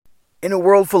In a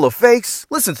world full of fakes,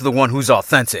 listen to the one who's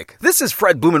authentic. This is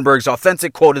Fred Blumenberg's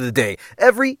authentic quote of the day.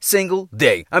 Every single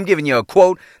day, I'm giving you a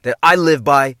quote that I live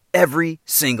by every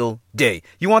single day.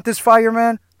 You want this fire,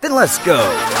 man? Then let's go.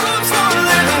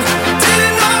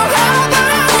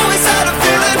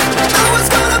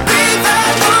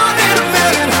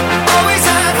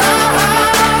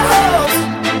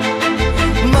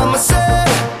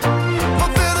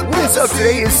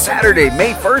 Today is Saturday,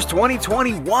 May 1st,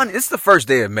 2021. It's the first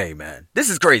day of May, man. This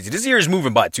is crazy. This year is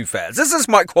moving by too fast. This is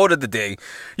my quote of the day.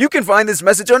 You can find this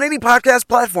message on any podcast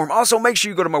platform. Also, make sure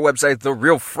you go to my website,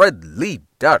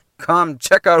 therealfredlee.com.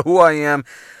 Check out who I am.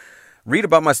 Read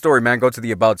about my story, man. Go to the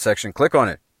About section. Click on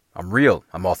it. I'm real.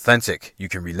 I'm authentic. You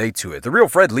can relate to it.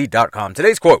 Therealfredlee.com.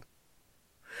 Today's quote.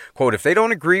 Quote, if they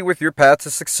don't agree with your path to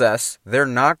success, they're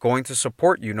not going to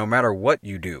support you no matter what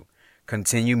you do.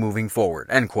 Continue moving forward.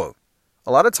 End quote.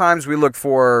 A lot of times we look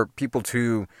for people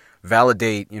to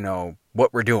validate,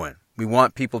 what we're doing. We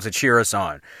want people to cheer us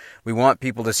on. We want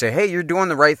people to say, hey, you're doing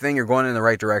the right thing. You're going in the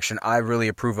right direction. I really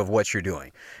approve of what you're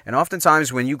doing. And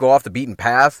oftentimes when you go off the beaten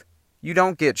path, you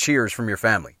don't get cheers from your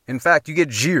family. In fact, you get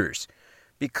jeers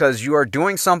because you are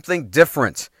doing something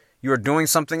different. You are doing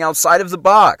something outside of the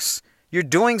box. You're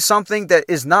doing something that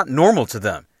is not normal to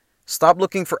them. Stop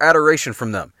looking for adoration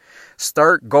from them.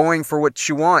 Start going for what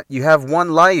you want. You have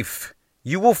one life.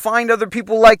 You will find other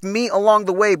people like me along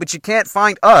the way, but you can't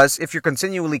find us if you're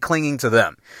continually clinging to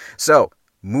them. So,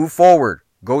 move forward.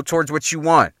 Go towards what you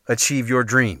want. Achieve your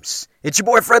dreams. It's your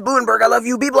boy, Fred Blumenberg. I love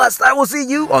you. Be blessed. I will see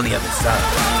you on the other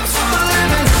side.